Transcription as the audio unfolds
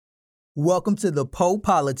Welcome to the Po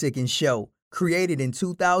Politicking Show. Created in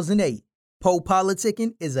 2008, Po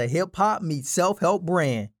Politicking is a hip-hop meets self-help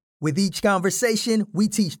brand. With each conversation, we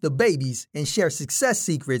teach the babies and share success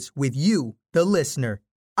secrets with you, the listener.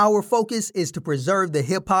 Our focus is to preserve the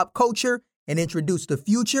hip-hop culture and introduce the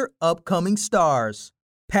future upcoming stars.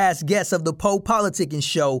 Past guests of the Po Politicking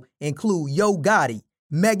Show include Yo Gotti,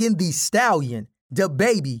 Megan Thee Stallion,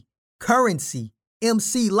 DaBaby, Currency,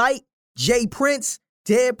 MC Lyte, Jay Prince,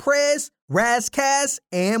 Dead Prez, Razzcast,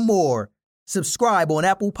 and more. Subscribe on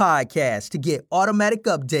Apple Podcasts to get automatic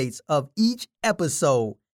updates of each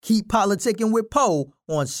episode. Keep politicking with Po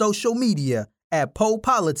on social media at Po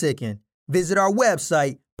Politicking. Visit our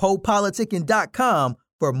website, popoliticking.com,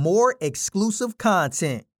 for more exclusive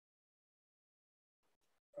content.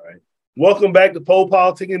 All right. Welcome back to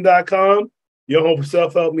popoliticking.com, your home for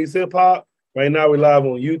self-help meets hip-hop. Right now, we're live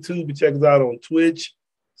on YouTube. You check us out on Twitch,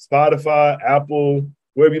 Spotify, Apple,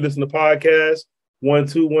 wherever you listen to podcasts.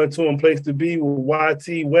 1212 and place to be with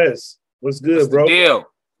YT West. What's good, What's bro? the deal?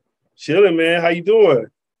 Chilling, man. How you doing?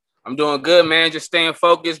 I'm doing good, man. Just staying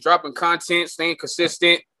focused, dropping content, staying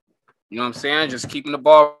consistent. You know what I'm saying? Just keeping the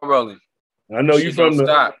ball rolling. I know you from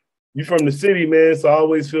the city, man. So I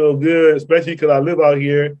always feel good, especially because I live out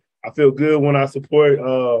here. I feel good when I support,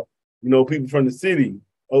 people from the city,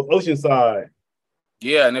 Oceanside.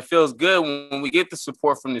 Yeah, and it feels good when we get the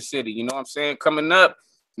support from the city. You know what I'm saying? Coming up,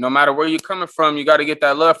 no matter where you're coming from, you got to get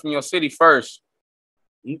that love from your city first.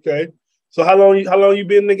 Okay. So how long you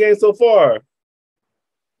been in the game so far?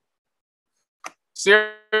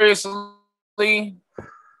 Seriously,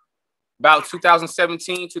 about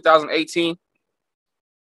 2017, 2018.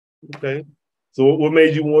 Okay. So what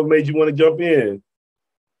made you want to jump in?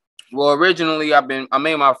 Well, originally I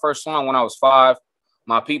made my first song when I was 5.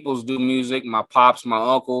 My peoples do music, my pops, my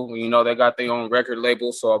uncle, they got their own record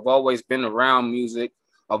label. So I've always been around music.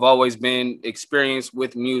 I've always been experienced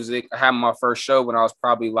with music. I had my first show when I was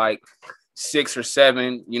probably like 6 or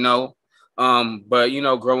 7, But,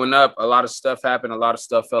 growing up, a lot of stuff happened. A lot of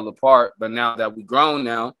stuff fell apart. But now that we've grown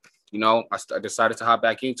now, I decided to hop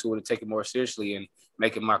back into it and take it more seriously and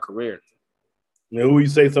make it my career. Now, who you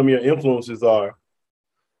say some of your influences are?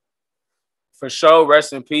 For sure,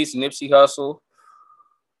 rest in peace, Nipsey Hussle.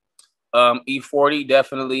 E40,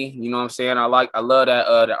 definitely. You know what I'm saying? I love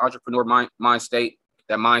that the entrepreneur mind state,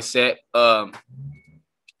 that mindset.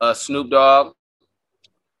 Snoop Dogg,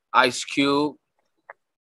 Ice Cube.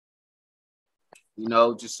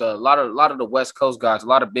 Just a lot of the West Coast guys, a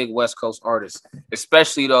lot of big West Coast artists,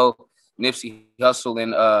 especially though Nipsey Hussle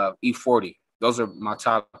and E40. Those are my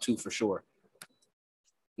top 2 for sure.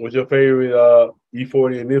 What's your favorite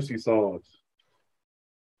E40 and Nipsey songs?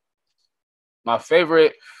 My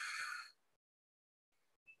favorite,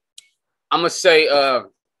 I'm gonna say, I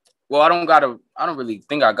don't really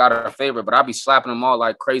think I got a favorite, but I'll be slapping them all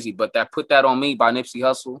like crazy. But that Put That On Me by Nipsey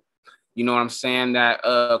Hussle, you know what I'm saying? That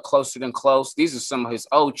Closer Than Close. These are some of his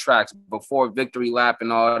old tracks before Victory Lap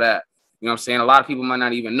and all that. You know what I'm saying? A lot of people might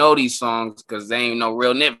not even know these songs because they ain't no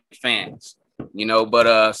real Nip fans,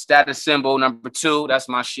 But Status Symbol number 2, that's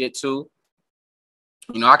my shit too.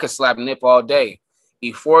 I could slap Nip all day.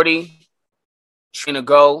 E40, Trina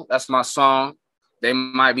Go, that's my song. They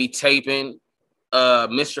might be taping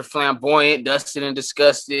Mr. Flamboyant, Dusted and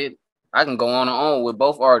Disgusted. I can go on and on with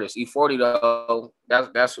both artists. E40 though,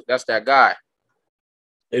 that's that guy.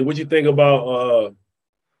 Hey, what you think about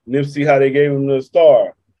Nipsey? How they gave him the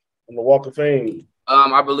star on the Walk of Fame?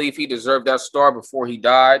 I believe he deserved that star before he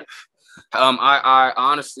died. I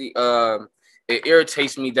honestly, it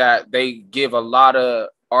irritates me that they give a lot of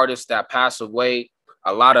artists that pass away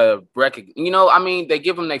a lot of recognition. They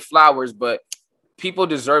give them their flowers, but people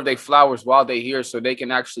deserve their flowers while they're here so they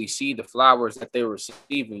can actually see the flowers that they're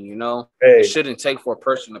receiving, Hey. It shouldn't take for a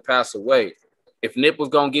person to pass away. If Nip was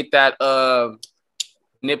going to get that,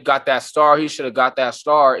 Nip got that star, he should have got that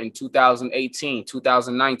star in 2018,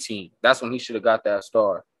 2019. That's when he should have got that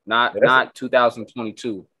star, not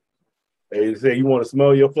 2022. They say you want to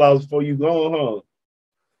smell your flowers before you go, huh?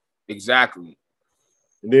 Exactly.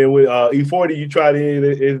 And then with E40, you tried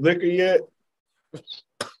his liquor yet?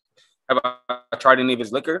 Have I tried any of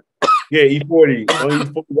his liquor? Yeah, E40. Only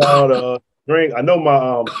 $40 drink. I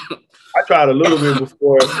know I tried a little bit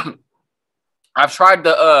before. I've tried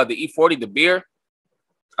the E40, the beer.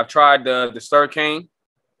 I've tried the Sturcane.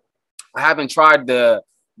 I haven't tried the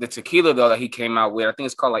tequila though that he came out with. I think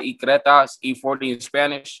it's called like Icretas, E40 in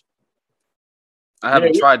Spanish. I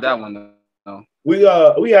haven't tried that one though.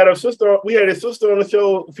 We had his sister on the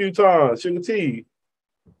show a few times, Sugar T.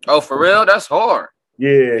 Oh, for real? That's hard.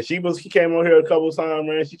 Yeah, she came on here a couple of times,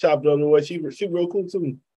 man. She chopped up the way she real cool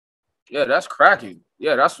too. Yeah, that's cracking.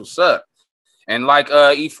 Yeah, that's what's up. And like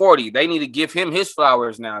E40, they need to give him his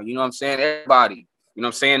flowers now. You know what I'm saying? Everybody. You know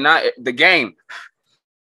what I'm saying? Not the game.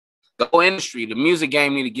 The whole industry, the music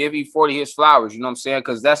game need to give E40 his flowers. You know what I'm saying?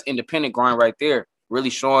 Because that's independent grind right there. Really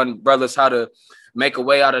showing brothers how to make a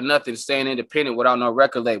way out of nothing, staying independent without no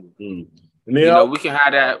record label. Mm. We can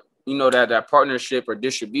have that, that partnership or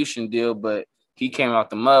distribution deal, but he came out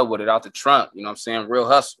the mud with it, out the trunk. You know what I'm saying? Real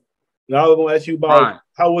hustle. Now I was gonna ask you about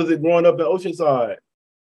how was it growing up in Oceanside?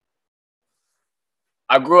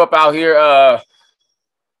 I grew up out here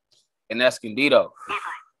in Escondido.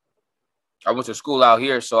 I went to school out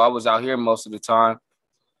here, so I was out here most of the time.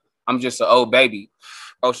 I'm just an old baby,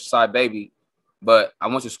 Oceanside baby, but I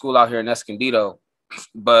went to school out here in Escondido.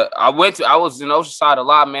 But I was in Oceanside a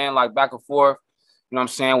lot, man, like back and forth, you know what I'm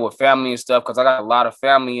saying, with family and stuff, because I got a lot of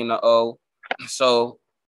family in the O. So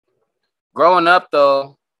growing up,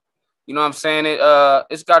 though, you know what I'm saying,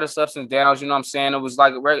 it's got its ups and downs, you know what I'm saying? It was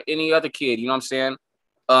like any other kid, you know what I'm saying?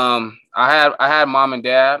 I had mom and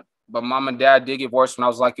dad, but mom and dad did get divorced when I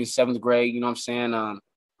was like in 7th grade, you know what I'm saying?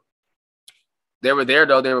 They were there,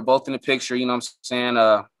 though. They were both in the picture, you know what I'm saying?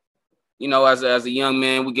 As a young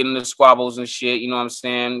man, we get into squabbles and shit, you know what I'm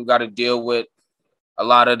saying? We got to deal with a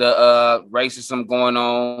lot of the racism going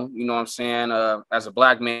on, you know what I'm saying, as a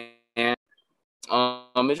black man.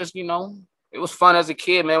 It's just, it was fun as a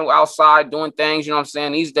kid, man. We're outside doing things, you know what I'm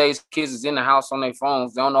saying? These days, kids is in the house on their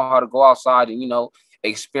phones. They don't know how to go outside and,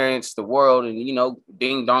 experience the world and,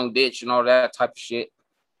 ding dong ditch and all that type of shit.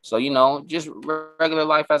 So, just regular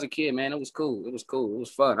life as a kid, man. It was cool. It was cool. It was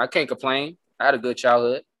fun. I can't complain. I had a good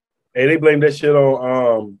childhood. Hey, they blame that shit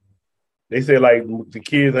on, they say like the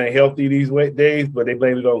kids ain't healthy these wet days, but they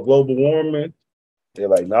blame it on global warming. They're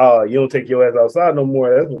like, nah, you don't take your ass outside no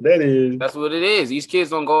more. That's what that is. That's what it is. These kids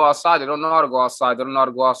don't go outside. They don't know how to go outside. They don't know how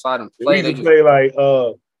to go outside and play.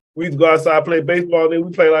 We used to go outside, play baseball, then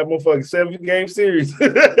we play like motherfucking 7-game series.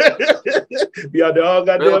 Be out there all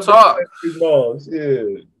goddamn real talk. Balls. Yeah.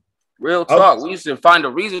 Real talk. We used to find a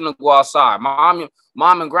reason to go outside. Mom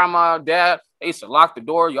and grandma, dad, they used to lock the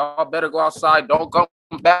door. Y'all better go outside. Don't come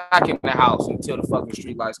back in the house until the fucking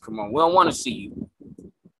street lights come on. We don't want to see you.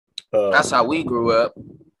 That's how we grew up.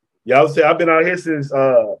 Y'all say I've been out here since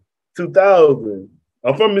 2000.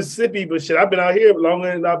 I'm from Mississippi, but shit, I've been out here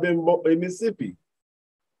longer than I've been in Mississippi.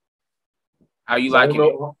 How you like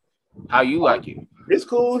it? How you like it? It's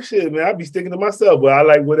cool shit, man. I be sticking to myself, but I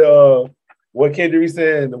like what Kendrick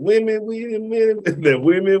saying. The women, we and men. The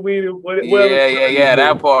women, we and weather. Yeah.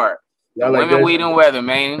 That part. The like women, that? weed, and weather,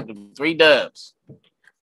 man. The 3 dubs.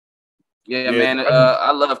 Yeah, man.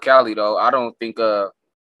 I love Cali though. I don't think I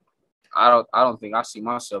see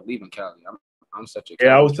myself leaving Cali. I'm such a Cali.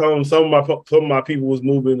 Yeah, I was telling some of my people was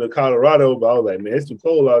moving to Colorado, but I was like, man, it's too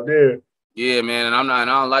cold out there. Yeah, man, and I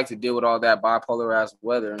don't like to deal with all that bipolar ass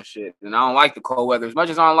weather and shit. And I don't like the cold weather as much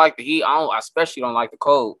as I don't like the heat. I especially don't like the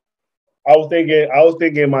cold. I was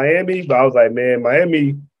thinking Miami, but I was like, man,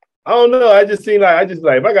 Miami. I don't know. I just if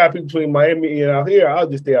I got people between Miami and out here, I'll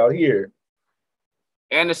just stay out here.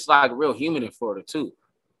 And it's like real humid in Florida too.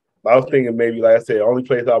 I was thinking maybe, like I said, the only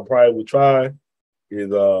place I probably would try is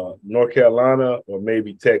North Carolina or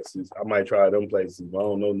maybe Texas. I might try them places. I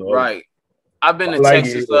don't know. Right. I've been to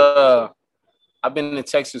Texas. I've been to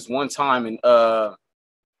Texas one time in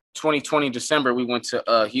 2020 December. We went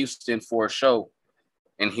to Houston for a show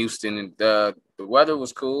in Houston, and the weather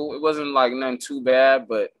was cool. It wasn't like nothing too bad,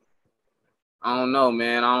 but I don't know,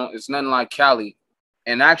 man. It's nothing like Cali.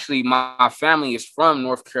 And actually, my family is from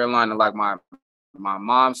North Carolina, like my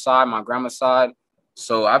mom's side, my grandma's side.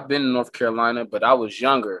 So I've been in North Carolina, but I was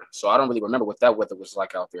younger, so I don't really remember what that weather was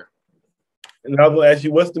like out there. And I was going to ask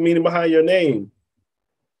you, what's the meaning behind your name?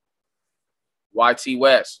 YT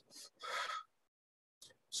West.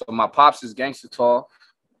 So my pops is Gangsta Tall,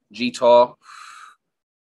 G Tall.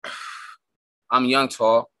 I'm Young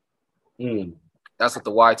Tall. That's what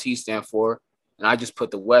the YT stand for. And I just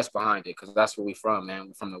put the West behind it because that's where we from, man.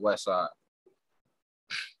 We're from the West Side.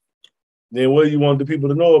 Then what do you want the people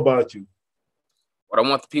to know about you? What I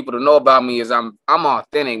want the people to know about me is I'm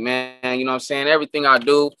authentic, man. You know what I'm saying? Everything I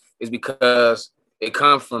do is because it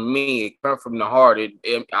comes from me. It comes from the heart.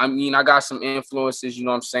 I got some influences, you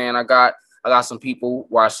know what I'm saying? I got some people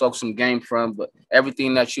where I soak some game from, but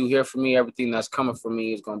everything that you hear from me, everything that's coming from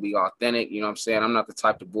me is going to be authentic. You know what I'm saying? I'm not the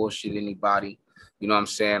type to bullshit anybody. You know what I'm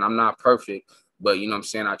saying? I'm not perfect, but you know what I'm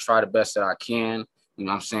saying? I try the best that I can. You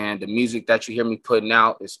know what I'm saying? The music that you hear me putting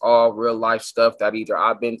out is all real life stuff that either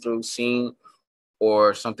I've been through, seen,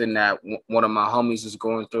 or something that one of my homies is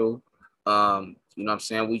going through. You know what I'm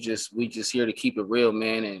saying? We just here to keep it real,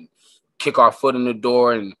 man, and kick our foot in the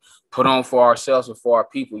door and put on for ourselves and for our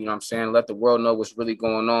people. You know what I'm saying? Let the world know what's really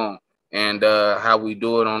going on and how we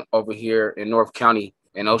do it on over here in North County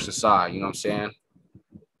and Oceanside. You know what I'm saying?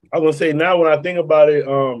 I was gonna say now when I think about it,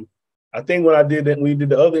 I think when I did that, we did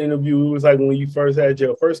the other interview, it was like when you first had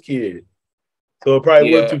your first kid. So it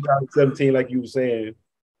probably was 2017, like you were saying.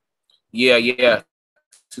 Yeah.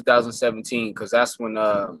 2017, because that's when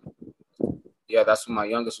that's when my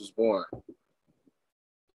youngest was born.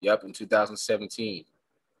 Yep, in 2017.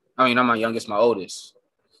 I mean, not my youngest, my oldest.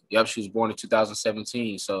 Yep, she was born in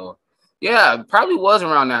 2017. So yeah, it probably was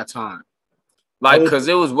around that time. Like, cause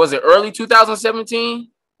was it early 2017?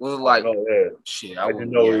 Was it like shit? I didn't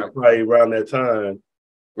know it was probably around that time.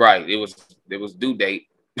 Right. It was due date.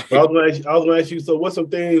 But I was gonna ask you, so what's some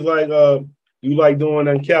things like you like doing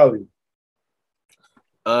in Cali?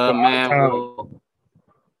 Man, well,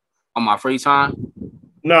 on my free time?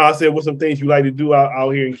 No, I said what's some things you like to do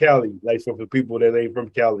out here in Cali, like for people that ain't from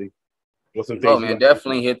Cali. What's some things? Oh man,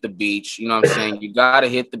 definitely hit the beach. You know what I'm saying? You gotta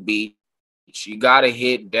hit the beach. You gotta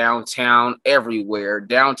hit downtown everywhere.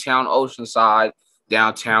 Downtown Oceanside,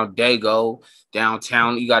 downtown Dago,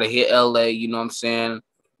 downtown. You gotta hit LA. You know what I'm saying?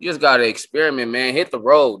 You just gotta experiment, man. Hit the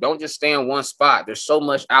road. Don't just stay in one spot. There's so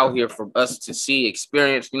much out here for us to see,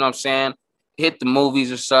 experience. You know what I'm saying? Hit the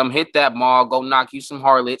movies or something. Hit that mall. Go knock you some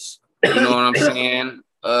harlots. You know what I'm saying?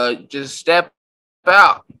 Just step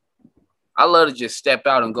out. I love to just step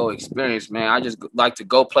out and go experience, man. I just like to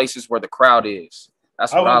go places where the crowd is.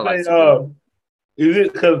 That's what I like to do. Is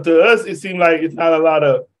it because to us it seems like it's not a lot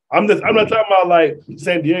of? I'm not talking about like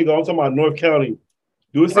San Diego. I'm talking about North County.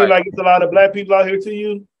 Do it seem like it's a lot of black people out here to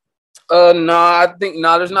you? No, I think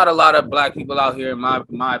there's not a lot of black people out here in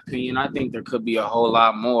my opinion. I think there could be a whole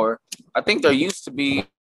lot more. I think there used to be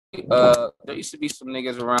some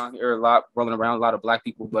niggas around here rolling around, a lot of black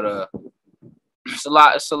people, but it's a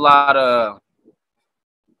lot of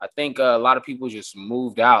I think a lot of people just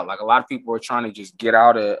moved out. Like a lot of people are trying to just get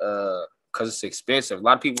out of because it's expensive. A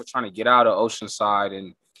lot of people are trying to get out of Oceanside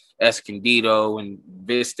and Escondido and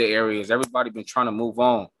Vista areas. Everybody been trying to move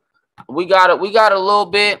on. We got a little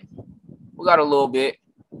bit. We got a little bit,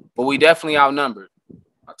 but we definitely outnumbered.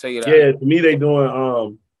 I'll tell you that. Yeah, to me they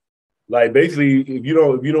doing like basically if you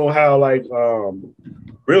don't have like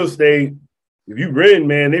real estate, if you rent,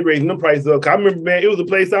 man, they raising them prices up. I remember, man, it was a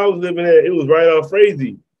place I was living at. It was right off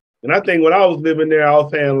Frazee. And I think when I was living there, I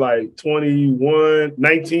was paying like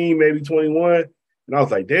 19, maybe 21. And I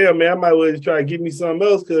was like, damn, man, I might well try to get me something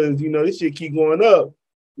else because, this shit keep going up.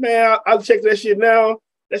 Man, I'll check that shit now.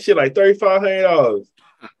 That shit like $3,500.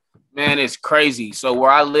 Man, it's crazy. So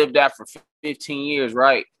where I lived at for 15 years,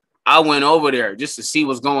 right? I went over there just to see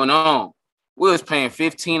what's going on. We was paying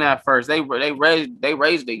 15 at first. They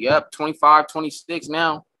raised it up 25, 26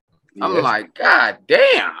 now. Yeah. I'm like, God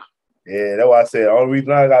damn. Yeah, that's why I said only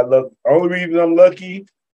reason I'm lucky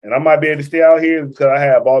and I might be able to stay out here is because I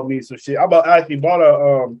had bought me some shit. I bought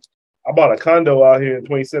a condo out here in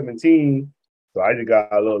 2017. So I just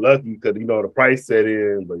got a little lucky because the price set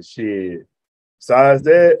in, but shit. Besides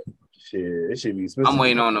that, shit, it should be expensive. I'm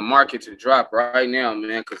waiting on the market to drop right now,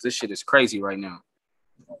 man, because this shit is crazy right now.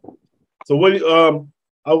 So what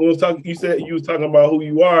I was talking, you said you was talking about who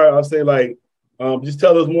you are. I'll say like just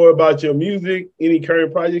tell us more about your music, any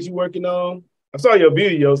current projects you're working on. I saw your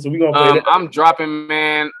video, so we're gonna play that. I'm dropping,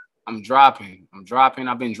 man. I'm dropping.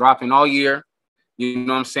 I've been dropping all year. You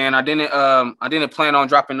know what I'm saying? I didn't plan on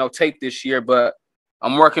dropping no tape this year, but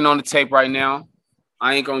I'm working on the tape right now.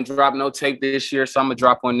 I ain't gonna drop no tape this year, so I'm gonna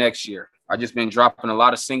drop one next year. I just been dropping a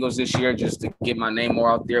lot of singles this year just to get my name more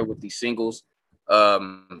out there with these singles.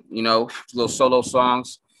 Little solo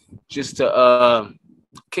songs, just to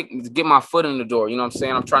get my foot in the door. You know what I'm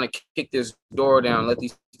saying? I'm trying to kick this door down, let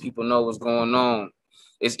these people know what's going on.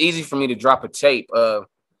 It's easy for me to drop a tape.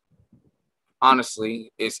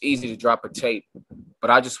 Honestly, it's easy to drop a tape, but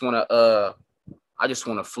I just want to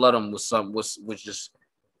flood them with some with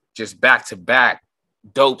just back to back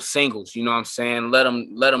dope singles. You know what I'm saying? Let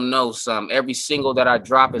them know some. Every single that I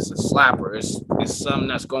drop is a slapper. It's something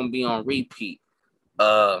that's gonna be on repeat.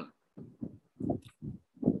 I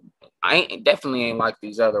definitely ain't like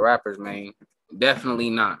these other rappers, man. Definitely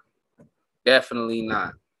not.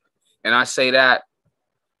 And I say that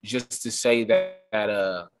just to say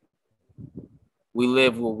that we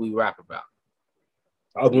live what we rap about.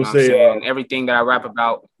 I was gonna say everything that I rap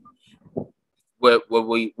about, what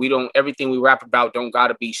we don't, everything we rap about don't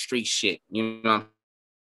gotta be street shit. You know what I'm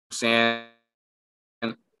saying?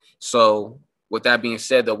 So with that being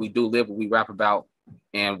said, though, we do live what we rap about.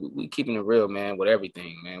 And we keeping it real, man, with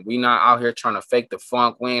everything, man. We not out here trying to fake the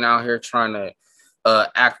funk. We ain't out here trying to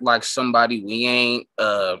act like somebody we ain't.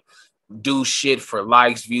 do shit for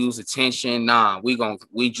likes, views, attention. Nah, we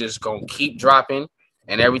just gonna keep dropping,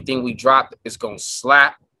 and everything we drop is gonna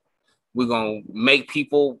slap. We're gonna make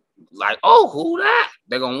people like, oh, who that?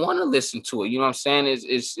 They're gonna want to listen to it. You know what I'm saying?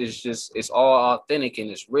 It's just it's all authentic and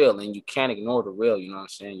it's real, and you can't ignore the real. You know what I'm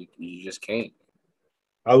saying? You just can't.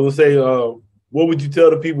 I would say, what would you tell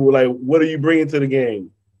the people? Like, what are you bringing to the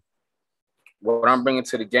game? What I'm bringing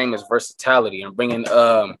to the game is versatility. I'm bringing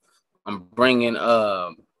versatility. I'm bringing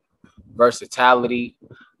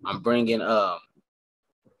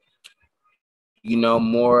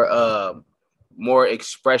more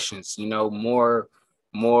expressions, more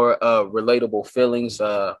relatable feelings,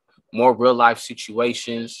 more real life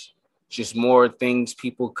situations, just more things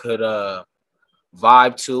people could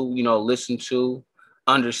vibe to, listen to,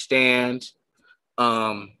 understand,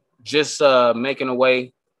 just making a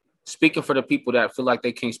way, speaking for the people that feel like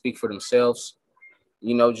they can't speak for themselves,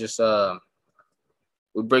 just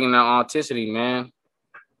we're bringing that authenticity, man.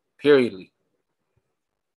 Periodly.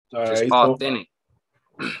 All just right, authentic.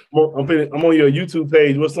 So I'm on your YouTube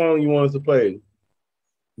page. What song you want us to play?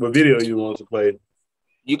 What video you want us to play?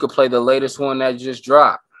 You could play the latest one that just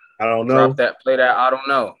dropped. I don't know. Play that. I don't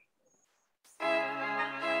know.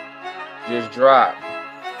 Just drop.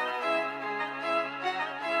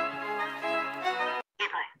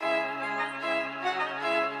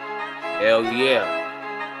 Hell yeah.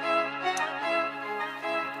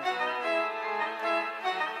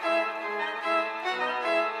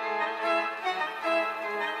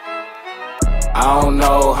 I don't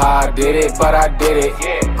know how I did it, but I did it.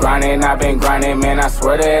 Grinding, I've been grinding, man, I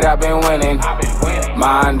swear that I've been winning.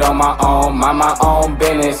 Mind on my own, mind my own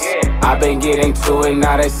business. I've been getting to it,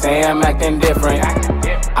 now they say I'm acting different.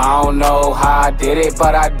 I don't know how I did it,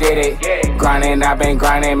 but I did it. Grinding, I've been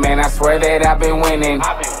grinding, man, I swear that I've been winning.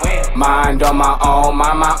 Mind on my own,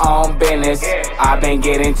 mind my own business. I've been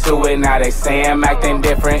getting to it, now they say I'm acting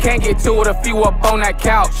different. Can't get to it if you up on that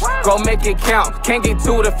couch. Go make it count. Can't get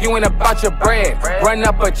to it if you ain't about your bread. Run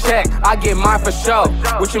up a check, I get mine for sure.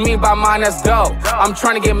 What you mean by mine, let's go. I'm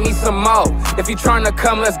trying to get me some more. If you trying to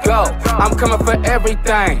come, let's go. I'm coming for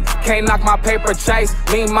everything. Can't knock my paper chase,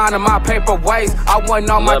 me minding my paper ways. I want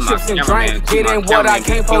all my chips and drink. Getting what I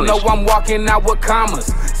came for, no, I'm walking out with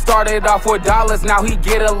commas. Started off with dollars, now he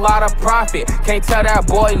get a lot of profit. Can't tell that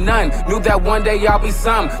boy none. Knew that one day I'll be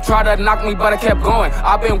some. Try to knock me, but I kept going.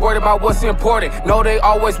 I've been worried about what's important. No, they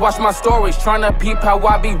always watch my stories, trying to peep how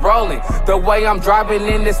I be rolling. The way I'm driving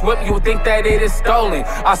in this whip, you would think that it is stolen.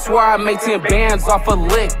 I swear I made 10 bands off a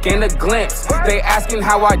lick and a glimpse. They asking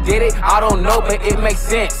how I did it, I don't know, but it makes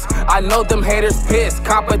sense. I know them haters pissed.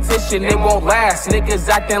 Competition, it won't last. Niggas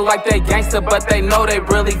acting like they gangster, but they know they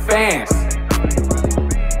really fans.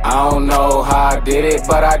 I don't know how I did it,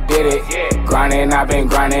 but I did it. Grinding, I've been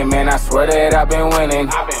grinding, man, I swear that I've been winning.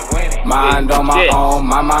 Mind on my own,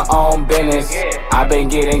 mind my own business. I've been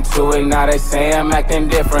getting to it, now they say I'm acting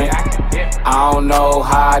different. I don't know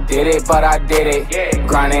how I did it, but I did it.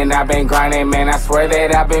 Grinding, I've been grinding, man, I swear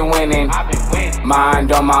that I've been winning.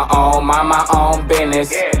 Mind on my own, mind my own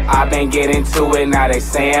business. I've been getting to it, now they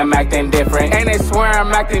say I'm acting different. And they swear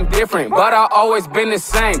I'm acting different, but I always been the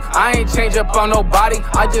same. I ain't change up on nobody,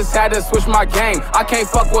 I just had to switch my game. I can't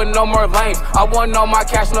fuck with no more lames. I want no my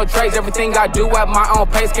cash, no trades. Everything I do at my own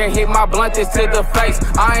pace. Can't hit my blunt to the face.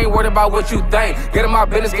 I ain't worried about what you think. Get in my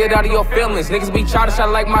business, get out of your feelings. Niggas be childish, I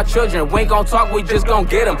like my children. We ain't gon' talk, we just gon'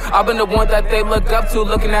 get them. I've been the one that they look up to,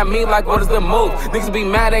 looking at me like, what is the move? Niggas be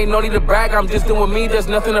mad, ain't no need to brag. I'm just doing me, there's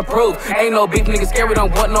nothing to prove. Ain't no beef, niggas scary,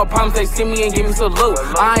 don't want no problems. They see me and give me salute.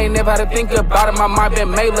 I ain't never had to think about it, my mind been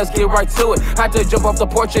made, let's get right to it. Had to jump off the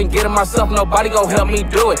porch and get it myself, nobody gon' help me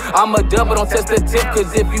do it. I'm a double, don't test the tip,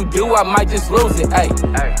 cause if you do, I might just lose it. Ay.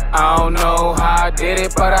 I don't know how I did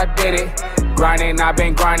it, but I did it. Grinding, I've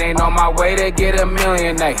been grinding on my way to get a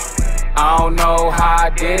million. Ay. I don't know how I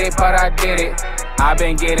did it, but I did it. I've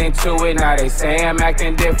been getting to it, now they say I'm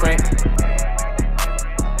acting different.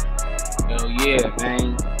 Hell yeah,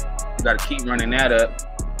 man. You gotta keep running that up.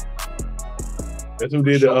 That's who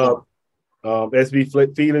did the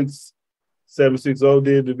SB Felix 760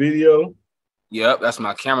 did the video. Yep, that's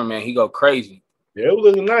my cameraman. He go crazy. Yeah, it was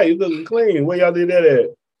looking nice. It was looking clean. Where y'all did that at?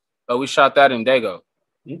 Oh, we shot that in Dago.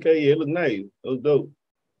 Okay, yeah, it looked nice. It was dope.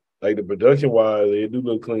 Like the production wise, it do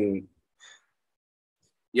look clean.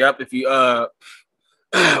 Yep, if you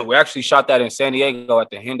we actually shot that in San Diego at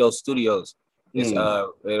the Hendo Studios. It's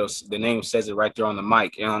the name says it right there on the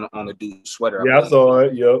mic and on the dude's sweater. Yeah, I saw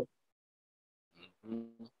it. Yep.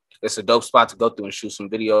 It's a dope spot to go through and shoot some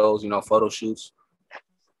videos, photo shoots,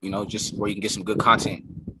 just where you can get some good content.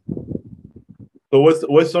 So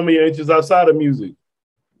what's some of your interests outside of music?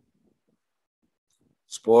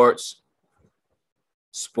 Sports,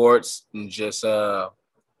 sports, and just a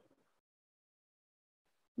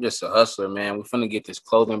hustler, man. We're finna get this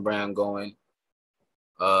clothing brand going.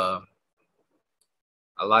 I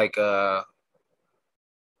like I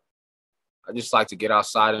just like to get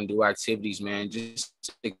outside and do activities, man. Just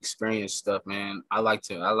to experience stuff, man. I like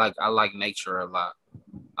nature a lot.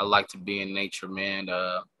 I like to be in nature, man.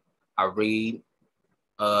 I read.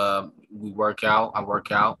 We work out. I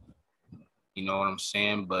work out. You know what I'm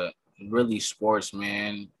saying? But really, sports,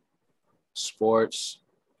 man. Sports.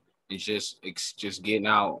 It's just getting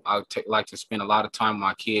out. Like to spend a lot of time with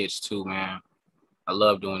my kids too, man. I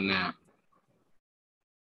love doing that.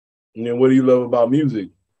 And then what do you love about music?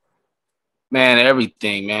 Man,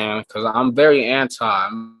 everything, man. Because I'm very anti.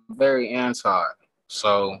 I'm very anti.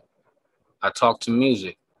 So I talk to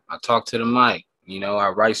music. I talk to the mic. You know, I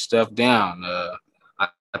write stuff down.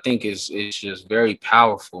 I think it's just very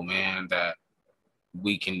powerful, man, that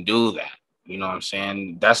we can do that. You know what I'm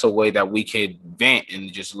saying? That's a way that we could vent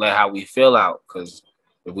and just let how we feel out. Because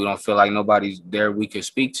if we don't feel like nobody's there we can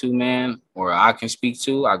speak to, man, or I can speak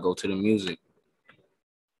to, I go to the music.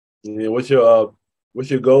 And then what's your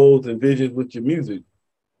goals and visions with your music?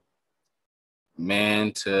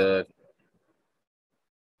 Man, to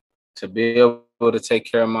be able to take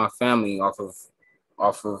care of my family off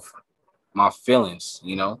of my feelings,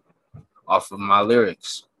 you know, off of my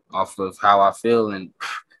lyrics, off of how I feel and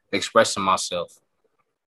expressing myself,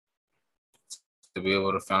 to be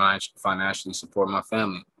able to financially support my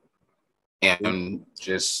family and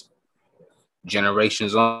just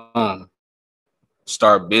generations on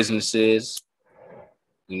start businesses,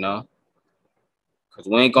 you know, because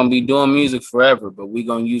we ain't gonna be doing music forever, but we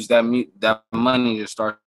gonna use that money to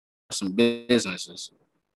start some businesses.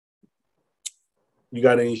 You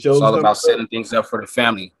got any It's shows all coming about up? setting things up for the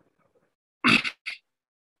family.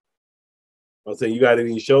 I'll say, you got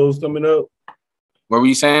any shows coming up? What were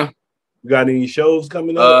you saying? You got any shows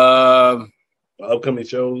coming up? Upcoming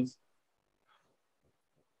shows?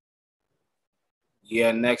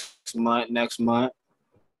 Yeah, next month.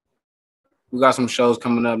 We got some shows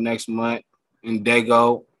coming up next month in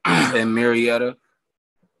Dago and Marietta.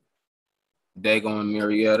 Dago and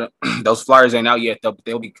Marietta. Those flyers ain't out yet though, but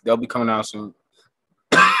they'll be coming out soon.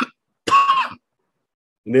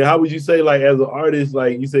 And then how would you say, like, as an artist,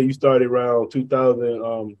 like you say you started around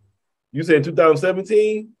 2000, you said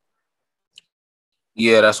 2017?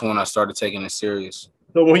 Yeah, that's when I started taking it serious.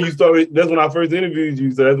 So when you started, that's when I first interviewed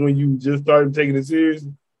you. So that's when you just started taking it serious?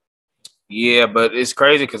 Yeah, but it's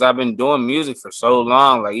crazy because I've been doing music for so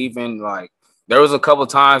long. Like even like there was a couple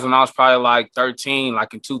times when I was probably like 13,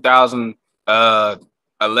 like in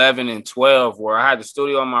 2011 and 12, where I had the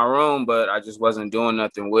studio in my room, but I just wasn't doing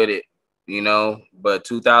nothing with it, you know. But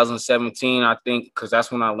 2017, I think, because that's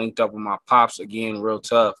when I linked up with my pops again, real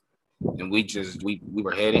tough, and we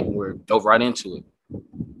were headed, we dove right into it.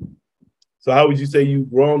 So how would you say you've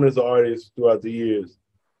grown as an artist throughout the years?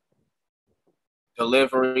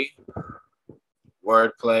 Delivery,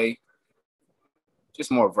 wordplay,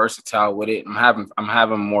 just more versatile with it. I'm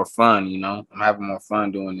having more fun, you know. I'm having more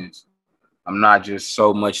fun doing this. I'm not just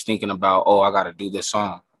so much thinking about, oh, I gotta do this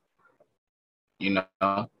song. You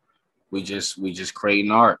know, we just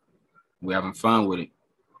creating art. We're having fun with it.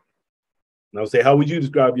 And I would say, how would you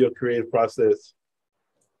describe your creative process?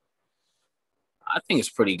 I think it's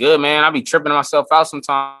pretty good, man. I be tripping myself out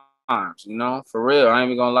sometimes, you know, for real. I ain't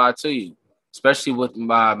even gonna lie to you. Especially with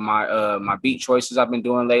my beat choices I've been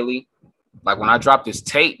doing lately. Like when I drop this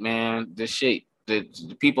tape, man, this shit, the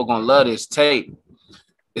people gonna love this tape.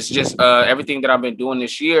 It's just everything that I've been doing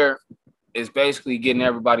this year is basically getting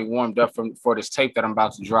everybody warmed up for this tape that I'm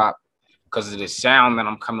about to drop because of the sound that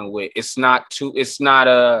I'm coming with. It's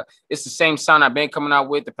the same sound I've been coming out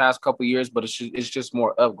with the past couple of years, but it's just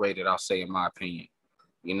more upgraded, I'll say, in my opinion.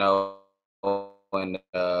 You know, and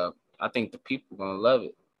I think the people gonna love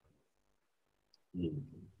it. And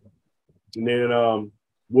then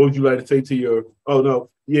what would you like to say to your what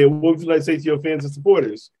would you like to say to your fans and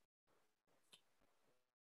supporters?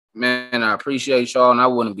 Man, I appreciate y'all, and I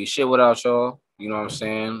wouldn't be shit without y'all. You know what I'm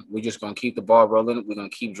saying? We're just gonna keep the ball rolling. We're gonna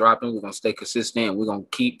keep dropping. We're gonna stay consistent. We're gonna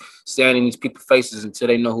keep standing in these people's faces until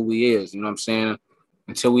they know who we is. You know what I'm saying?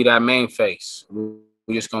 Until we that main face. We're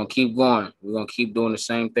just gonna keep going. We're gonna keep doing the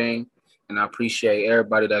same thing. And I appreciate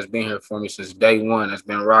everybody that's been here for me since day one. That's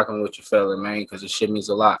been rocking with your fella, man, because this shit means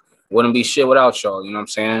a lot. Wouldn't be shit without y'all. You know what I'm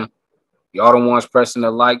saying? Y'all the ones pressing the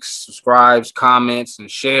likes, subscribes, comments, and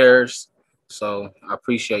shares. So I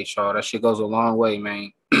appreciate y'all. That shit goes a long way,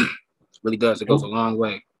 man. It really does. It goes a long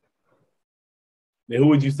way. And who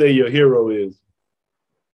would you say your hero is?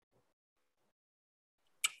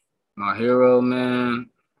 My hero, man.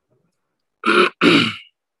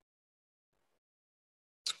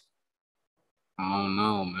 I don't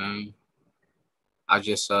know, man. I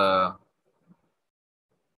just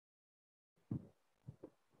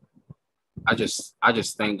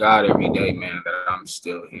thank God every day, man, that I'm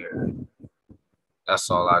still here. That's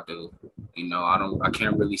all I do. You know, I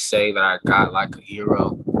can't really say that I got like a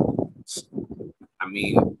hero. I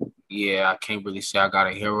mean, yeah, I can't really say I got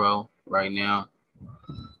a hero right now,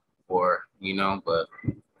 or you know, but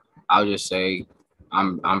I'll just say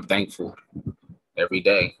I'm thankful every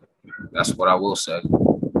day. That's what I will say.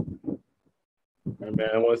 Man,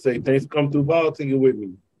 I want to say thanks for coming through politicking with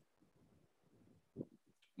me.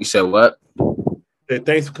 You said what?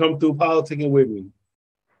 Thanks for coming through politicking with me.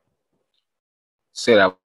 Say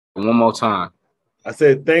that one more time. I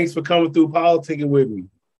said thanks for coming through politicking with me.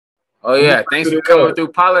 Oh yeah, thanks for coming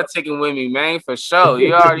through politicking with me, man. For sure.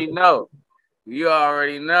 You already know. You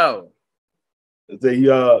already know. Say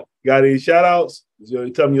got any shout outs?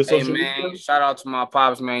 Tell me your social media. Shout out to my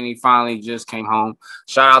pops, man. He finally just came home.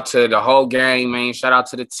 Shout out to the whole gang, man. Shout out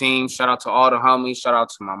to the team. Shout out to all the homies. Shout out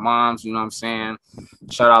to my moms, you know what I'm saying?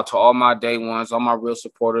 Shout out to all my day ones, all my real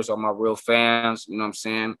supporters, all my real fans, you know what I'm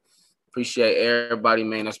saying? Appreciate everybody,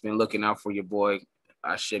 man, that's been looking out for your boy.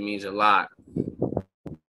 That shit means a lot.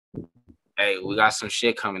 Hey, we got some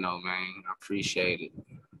shit coming on, man. I appreciate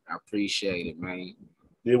it, man.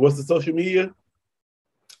 Yeah, what's the social media?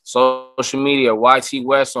 Social media, YT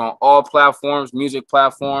West on all platforms, music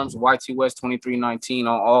platforms, YT West 2319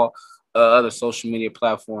 on all other social media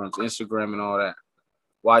platforms, Instagram and all that.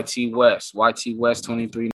 YT West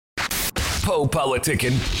 23.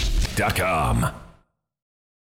 PoePoliticking.com